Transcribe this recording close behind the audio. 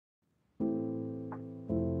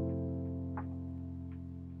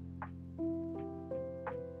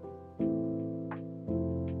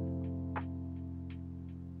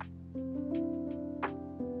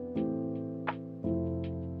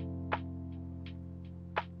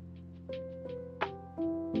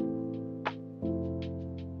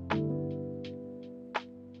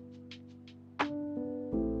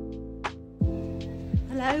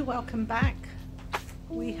Hello, welcome back.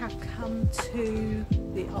 We have come to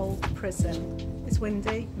the old prison. It's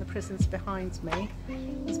windy and the prison's behind me.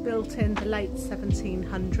 It was built in the late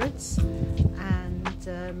 1700s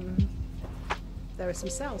and there are some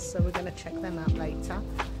cells, so we're going to check them out later.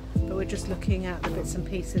 But we're just looking at the bits and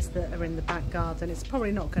pieces that are in the back garden. It's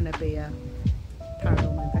probably not going to be a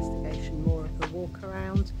paranormal investigation, more of a walk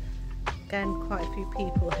around. Again, quite a few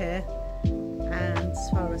people here, and as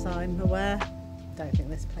far as I'm aware, I don't think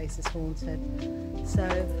this place is haunted. So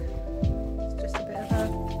it's just a bit of a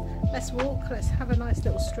let's walk, let's have a nice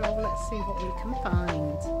little stroll, let's see what we can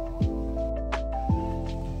find.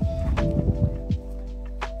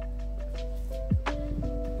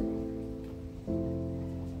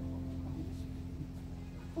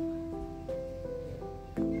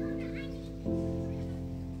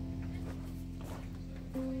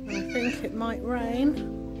 I think it might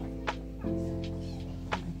rain.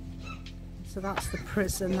 So that's the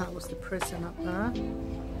prison, that was the prison up there.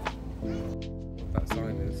 What that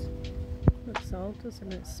sign is? Looks old,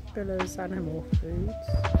 doesn't it? Spiller's Animal Foods.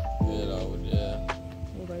 Really old, yeah.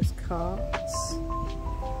 All those carts.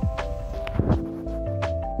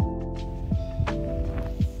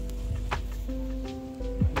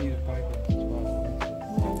 These are wagons as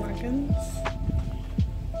well. More wagons.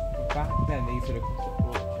 Back then these would have cost a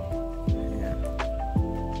fortune. Yeah.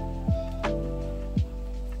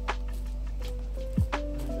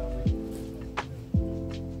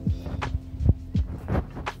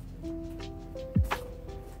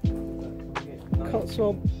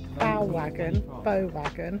 Cotswold bow wagon, bow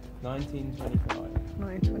wagon. 1925.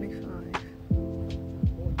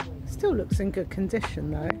 925. Still looks in good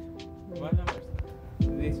condition though. Well, how much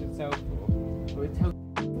these would sell for? Well, it tells,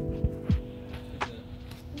 isn't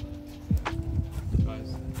it?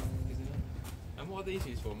 And what are these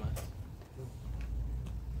used for, Matt?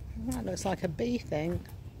 That looks like a bee thing.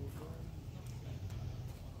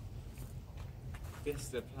 This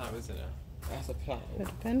is a plough, isn't it? That's a plough. Could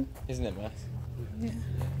have been. Isn't it, Matt? Yeah.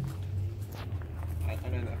 I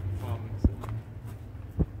know that from farming.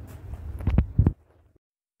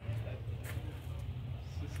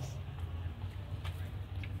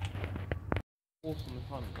 Horse on the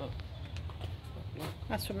front, look.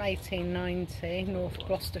 That's from 1890, North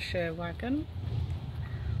Gloucestershire wagon.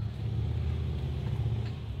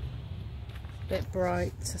 Bit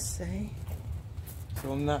bright to see.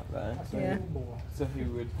 So on that there, so, Yeah. So he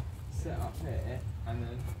would sit up here and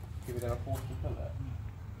then he would have a horse to pull it.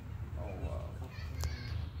 Oh wow.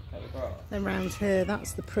 At the grass. Then round here,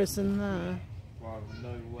 that's the prison there. Wow, no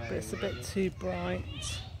way. But it's a bit too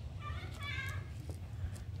bright.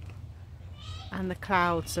 And the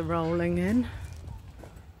clouds are rolling in.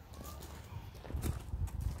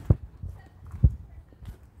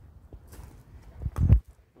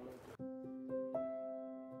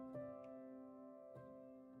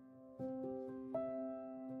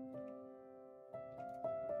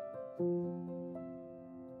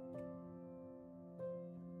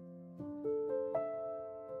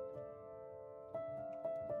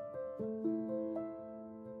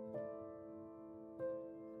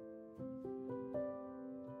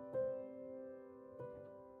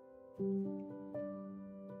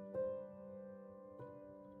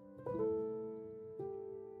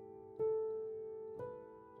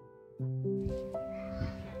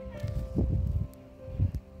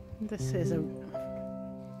 This is a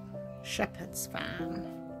shepherd's van.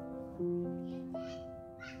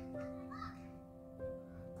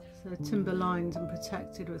 So timber lined and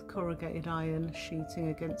protected with corrugated iron sheeting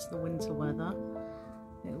against the winter weather.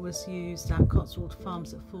 It was used at Cotswold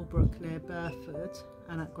Farms at Fullbrook near Burford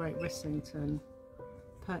and at Great Rissington.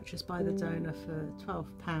 Purchased by the donor for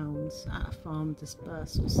 £12 at a farm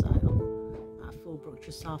dispersal sale at Fullbrook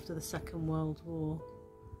just after the Second World War.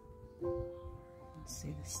 Let's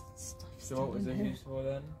see this stuff. So what was it used for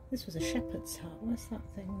then? This was a shepherd's hut. Where's that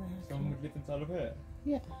thing there? Someone would live inside of it?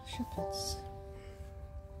 Yeah, shepherds.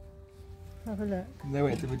 Have a look. No,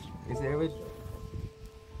 it's original. Is it original?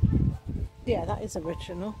 Yeah, that is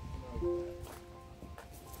original.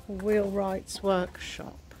 Wheelwright's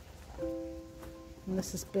Workshop. And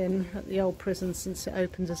this has been at the old prison since it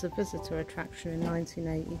opened as a visitor attraction in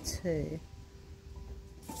 1982.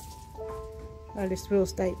 Earliest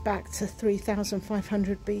wheels date back to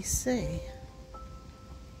 3500 BC.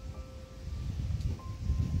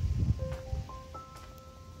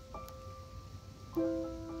 Are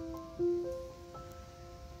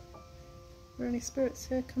there any spirits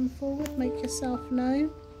here? Come forward, make yourself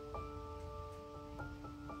known.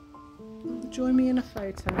 Join me in a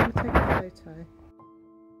photo. I'm going to take a photo.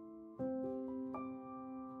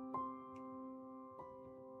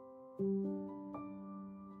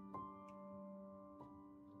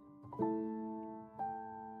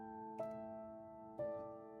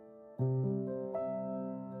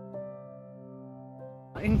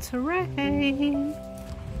 starting to rain.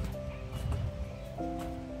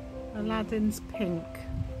 Aladdin's pink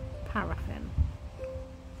paraffin.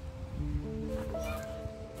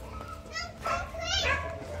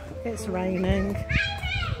 It's raining.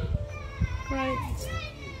 Great.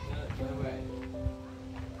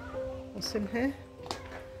 What's in here?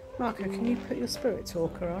 Marco, can you put your spirit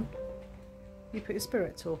talker on? You put your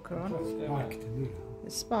spirit talker on?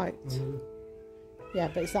 It's spiked. Yeah,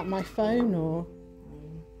 but is that my phone or?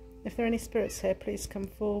 If there are any spirits here, please come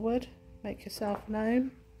forward. Make yourself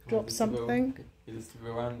known. Drop something. It's the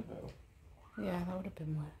veranda. Yeah, that would have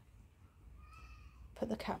been where. Put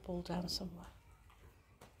the cat ball down somewhere.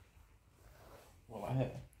 What, like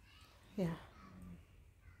here? Yeah.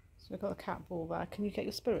 So we've got a cat ball there. Can you get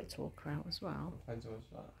your spirit talker out as well? Depends on what's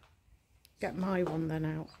that. Get my one then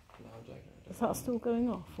out. No, I'm joking. Is that still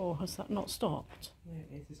going off or has that not stopped?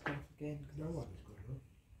 Yeah, it's just off again. No one is going on.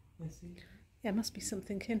 Let's see. Yeah, must be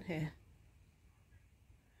something in here.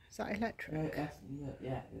 Is that electric? No, that's,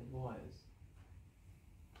 yeah, there's wires.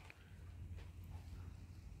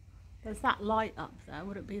 There's that light up there.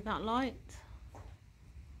 Would it be that light?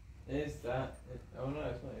 Is that? Oh no,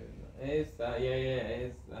 it's not even that. It is that, yeah, it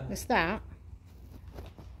is that. It's that?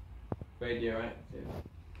 Radioactive.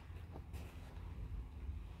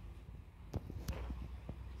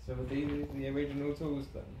 So are these the original tools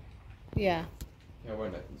then? Yeah. Yeah, I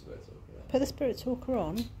won't let them spirit talker. Put the spirit talker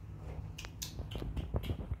on.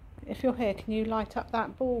 If you're here, can you light up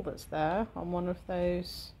that ball that's there on one of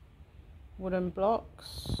those wooden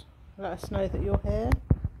blocks? Let us know that you're here.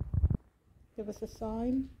 Give us a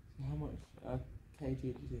sign. So how much kg do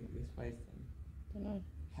you think this weighs then? Don't know.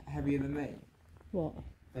 Heavier than me? What?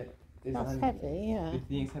 Is That's it heavy, yeah. Do you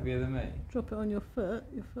think it's heavier than me? Drop it on your foot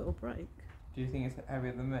will break. Do you think it's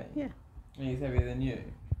heavier than me? Yeah. You think it's heavier than you?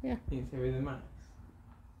 Yeah. Think it's heavier than Max?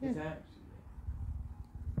 Yeah. Is it actually?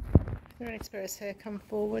 If there are any spirits here, come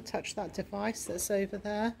forward, touch that device that's over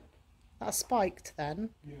there. That's spiked then.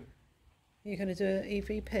 Yeah. You're going to do an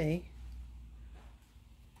EVP?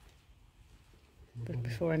 But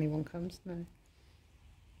before anyone comes, no.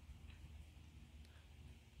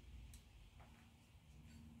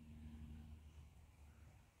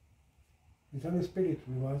 Is any spirit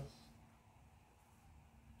with us?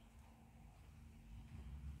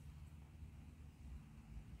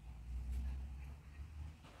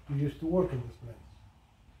 You used to work in this place.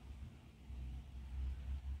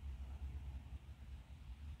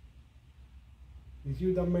 It's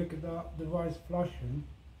you that make the device flashing.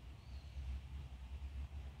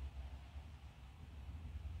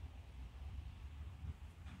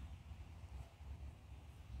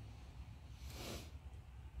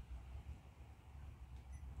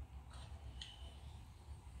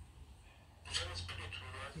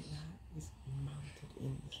 It's mounted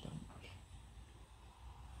in the stomach.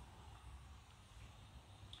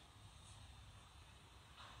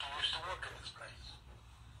 You used to work in this place.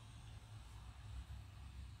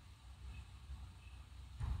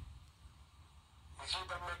 Is you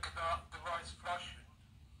that make the device flashing?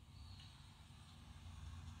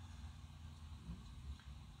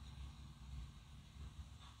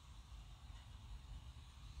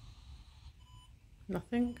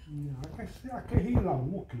 Nothing? Yeah, I can hear like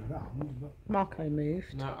walking around, but Marco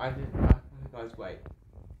moved. No, I didn't. Guys, wait.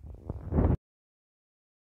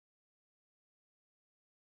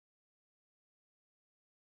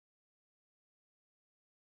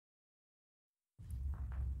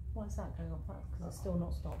 Why is that going off? That's because it's still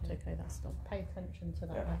not stopped. Okay, that's stopped. Pay attention to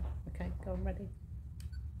that Yeah. one. Okay, go on, ready.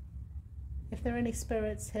 If there are any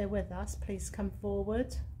spirits here with us, please come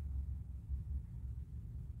forward.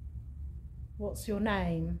 What's your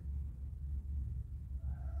name?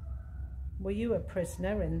 Were you a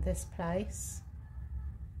prisoner in this place?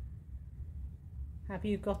 Have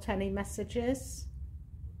you got any messages?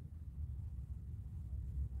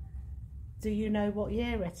 Do you know what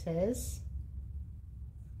year it is?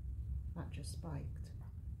 That just spiked.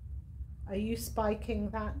 Are you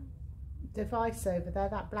spiking that device over there,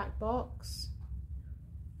 that black box?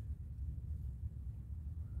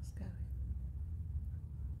 Let's go.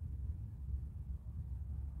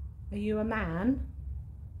 Are you a man?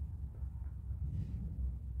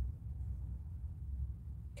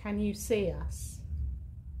 Can you see us?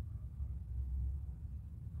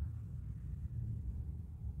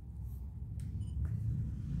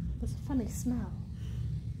 There's a funny smell.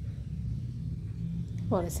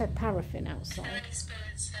 Well, it said paraffin outside. Are there any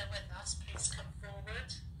spirits here with us? Please come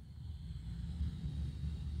forward.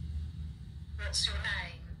 What's your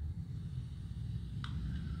name?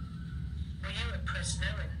 Were you a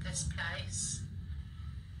prisoner in this place?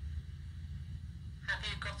 Have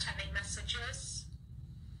you got any messages?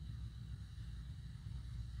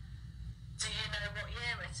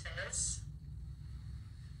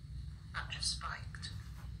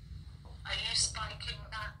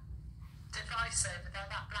 device over there,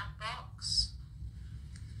 that black box?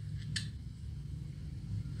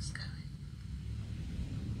 What's going?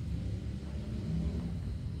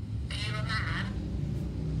 Are you a man?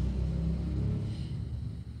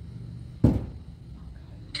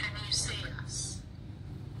 Can you see us?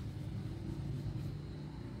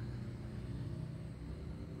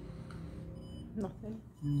 Nothing.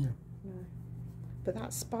 No. No. But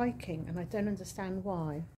that's spiking, and I don't understand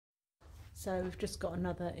why. So we've just got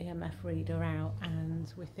another EMF reader out,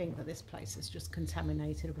 and we think that this place is just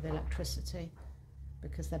contaminated with electricity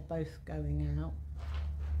because they're both going out.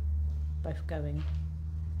 Both going.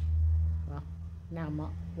 Well, now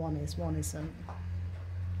one is, one isn't.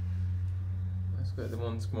 That's good. The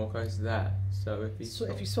one's more close to that. So if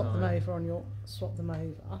you swap them over on your swap them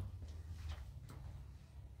over.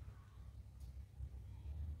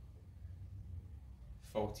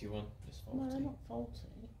 Faulty one, just faulty. No, they're not faulty.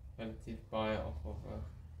 Well, did buy it off of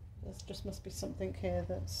There just must be something here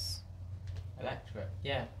that's electric.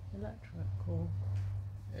 Yeah. electrical.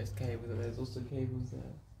 There's cables. There's also cables there.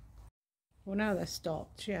 Well, now they're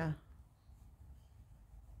stopped. Yeah.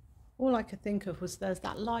 All I could think of was there's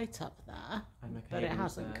that light up there, And the but it cable's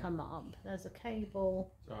hasn't there. come up. There's a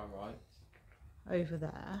cable It's alright. over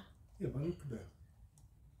there. Yeah, but look at that.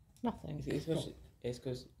 Nothing. It's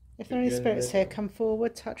because If there are any spirits here, come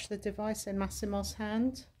forward, touch the device in Massimo's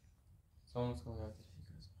hand. someone's going out.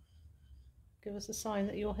 Give us a sign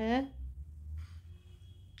that you're here.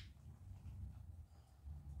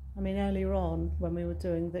 I mean, earlier on, when we were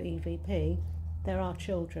doing the EVP, there are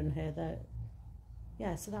children here that...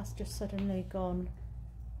 Yeah, so that's just suddenly gone.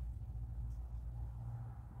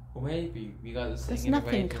 Or maybe we got this thing There's in a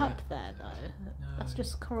nothing radio. cut there, though. No. That's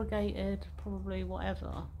just corrugated, probably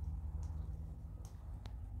whatever.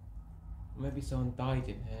 Maybe someone died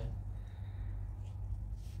in here.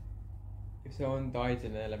 If someone died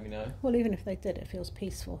in there, let me know. Well, even if they did, it feels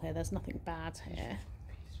peaceful here. There's nothing bad here.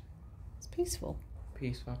 It's peaceful.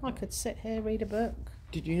 Peaceful. I could sit here, read a book.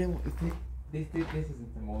 Did you know what the thing? This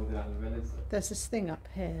isn't the Malden Annabelle, is it? There's this thing up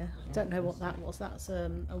here. I don't know what that was. That's a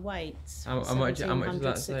weight. How much does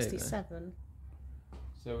that say, though? 1767.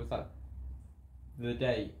 So was that the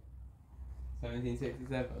date?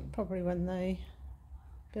 1767? Probably when they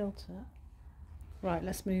built it. Right,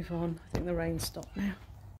 let's move on. I think the rain stopped now.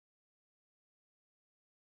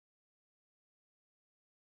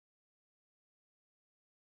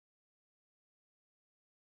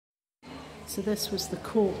 So this was the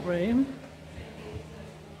courtroom.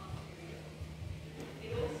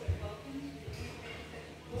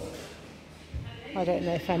 I don't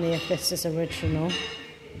know if any of this is original. So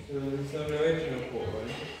there's an original courtroom.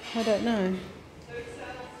 I don't know.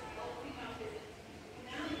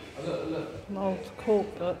 Oh, look. Old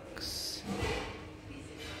court books.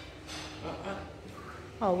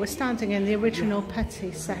 Oh, we're standing in the original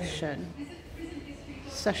petty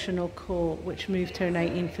sessional court, which moved here in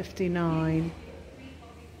 1859.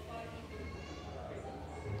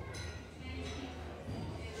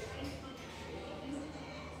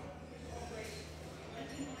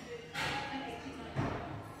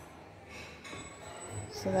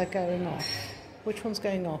 So they're going off. Which one's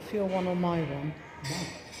going off? Your one or my one?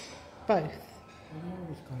 Both. I don't know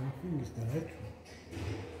what's going on. I think it's the electric.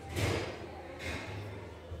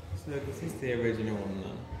 So this is the original one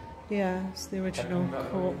then? Yeah, it's the original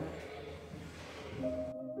court.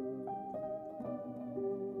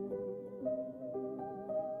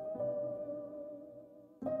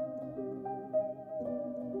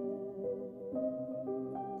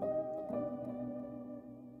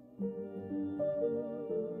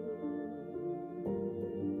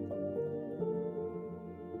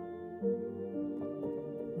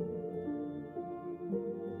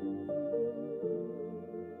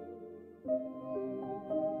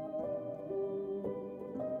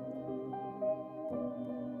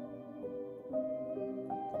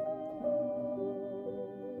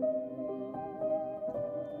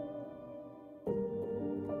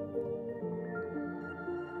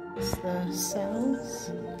 It's the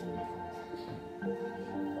cells.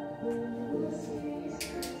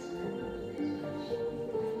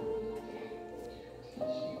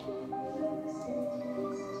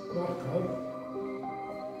 Marco.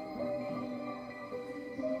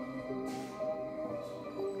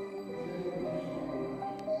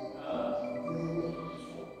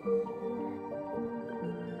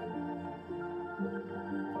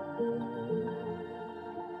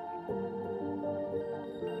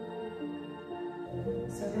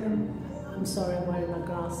 So I'm sorry, I'm wearing my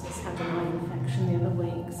glasses. Had an eye infection the other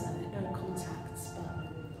week, so no contacts. But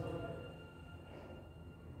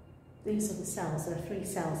these are the cells. There are 3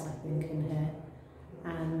 cells, I think, in here,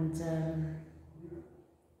 and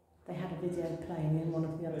video playing in one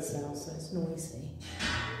of the other cells, so it's noisy.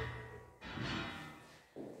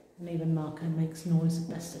 And even Marco makes noise at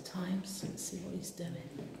best of times. Let's see what he's doing.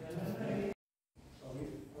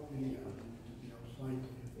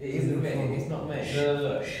 It isn't me, it's not me. No,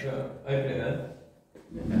 look. Open it then.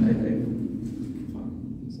 Open it.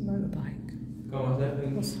 It's a motorbike. Go on,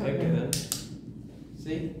 open What's it happening? then.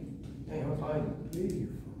 See? Hey, I'm fine.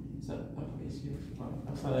 So, it's you.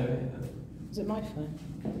 I'll stand over here then. Is it my phone?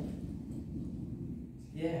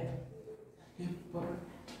 Yeah. Yeah, but...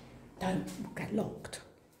 Don't, we'll get locked.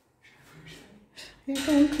 Yeah,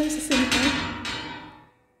 go on, close the cinema.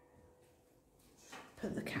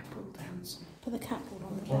 Put the cat ball down. Son. Put the cat ball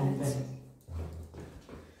on the bed.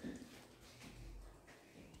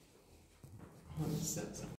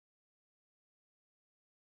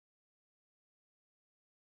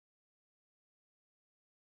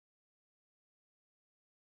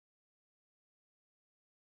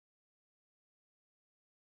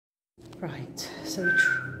 Right, so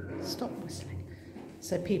stop whistling.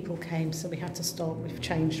 So people came, so we had to stop. We've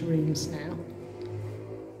changed rooms now. Are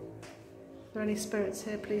there any spirits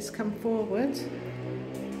here? Please come forward.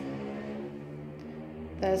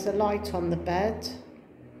 There's a light on the bed,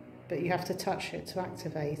 but you have to touch it to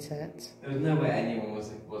activate it. There was no way anyone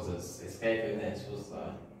was escaping this, was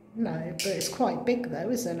there? No, but it's quite big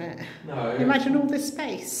though, isn't it? No. Imagine all this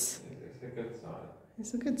space. It's a good sign.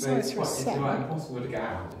 It's a good But size for a it's cell. quite impossible to get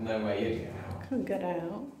out. There's no way you'd get out. Couldn't get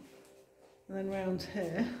out. And then round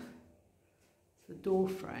here, the door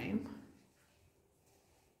frame.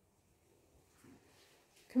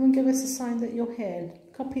 Come and give us a sign that you're here.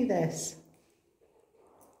 Copy this.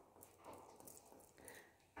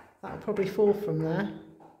 That'll probably fall from there.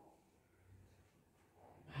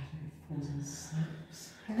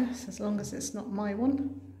 Yes, as long as it's not my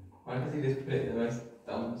one. Why does he just put it in the most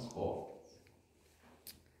dumb spot?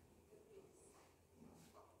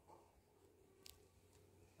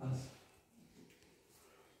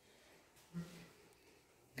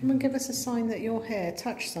 Come and give us a sign that you're here.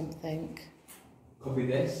 Touch something. Copy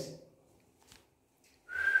this.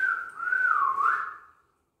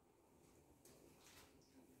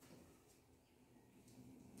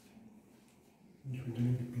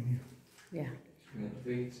 Yeah.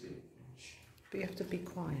 But you have to be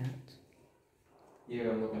quiet. Yeah,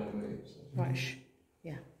 I'm not going to move. So. Right,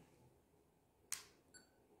 yeah.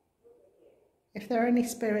 If there are any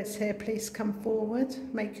spirits here, please come forward.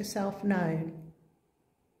 Make yourself known.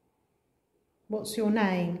 What's your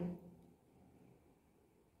name?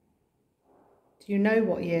 Do you know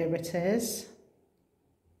what year it is?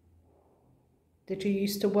 Did you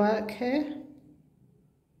used to work here?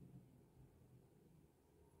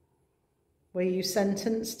 Were you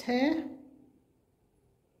sentenced here?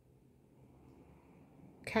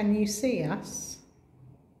 Can you see us?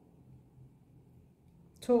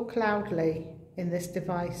 Talk loudly in this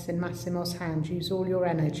device in Massimo's hand. Use all your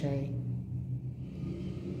energy.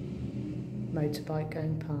 Motorbike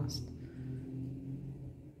going past.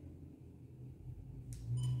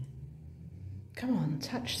 Come on,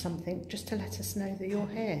 touch something just to let us know that you're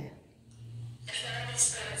here. If there are any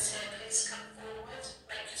spirits here, please come forward.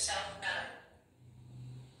 Make yourself known.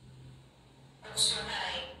 What's your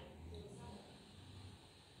name?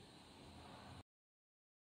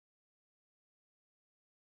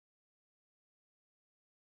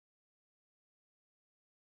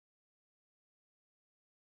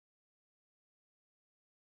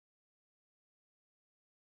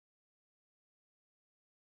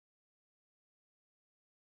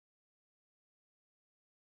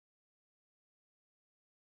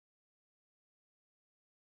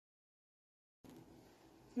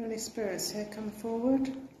 Are there any spirits here? Come forward.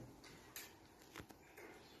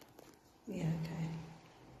 Yeah, okay.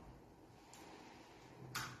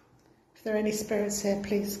 If there are any spirits here,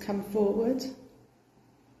 please come forward.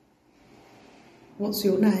 What's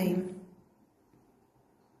your name?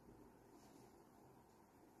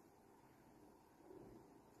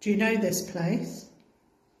 Do you know this place?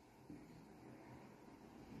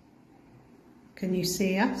 Can you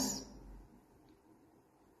see us?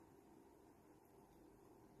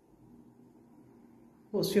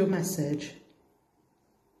 What's your message?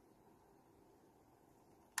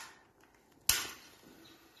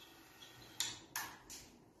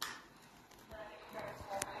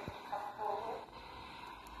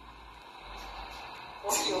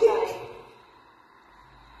 What's your name?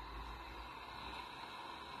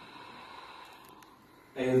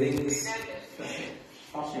 And the thing was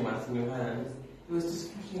flashing my through your hand. It was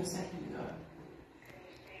just flashing a second ago.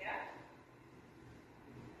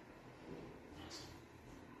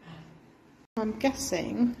 I'm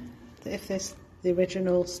guessing that if this the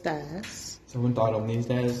original stairs. Someone died on these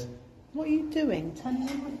stairs. What are you doing? Turning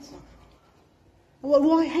the lights off? Well,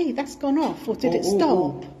 why? Hey, that's gone off. Or did it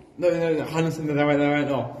stop? No, 100% that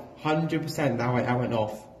went off. 100% that went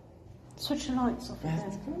off. Switch the lights off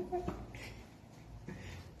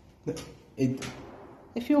again.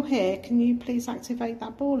 If you're here, can you please activate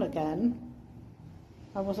that ball again?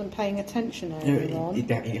 I wasn't paying attention earlier on. It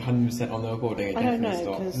 100% on the recording. It I don't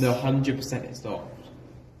definitely know, stopped. No, 100% it stopped.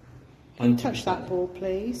 100%. Can you touch that ball,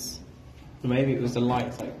 please? So maybe it was the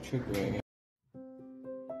lights like triggering it.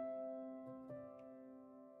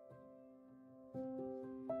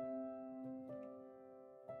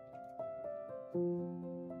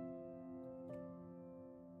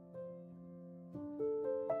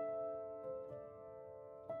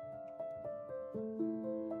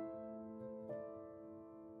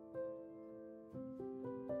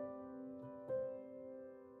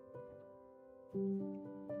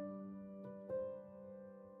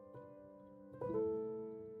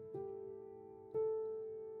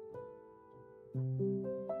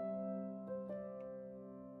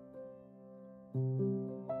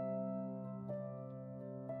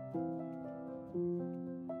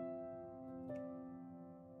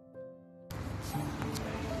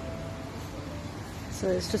 So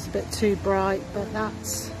it's just a bit too bright, but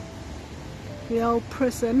that's the old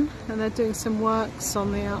prison, and they're doing some works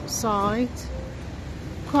on the outside.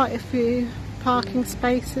 Quite a few parking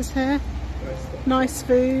spaces here. Nice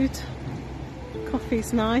food.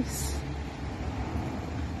 Coffee's nice.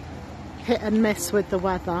 Hit and miss with the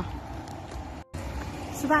weather.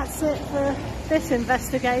 So that's it for this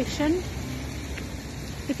investigation.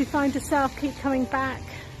 If you find yourself keep coming back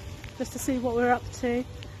just to see what we're up to,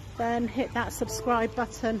 then hit that subscribe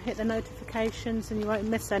button, hit the notifications, and you won't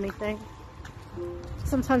miss anything.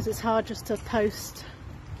 Sometimes it's hard just to post,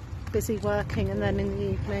 busy working, and then in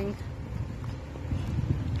the evening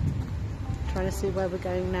trying to see where we're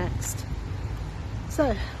going next.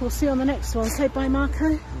 So we'll see you on the next one. Say bye,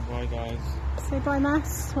 Marco. Bye guys. Say bye,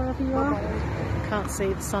 Mass, wherever you are. Can't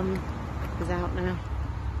see, the sun is out now.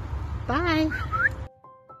 Bye.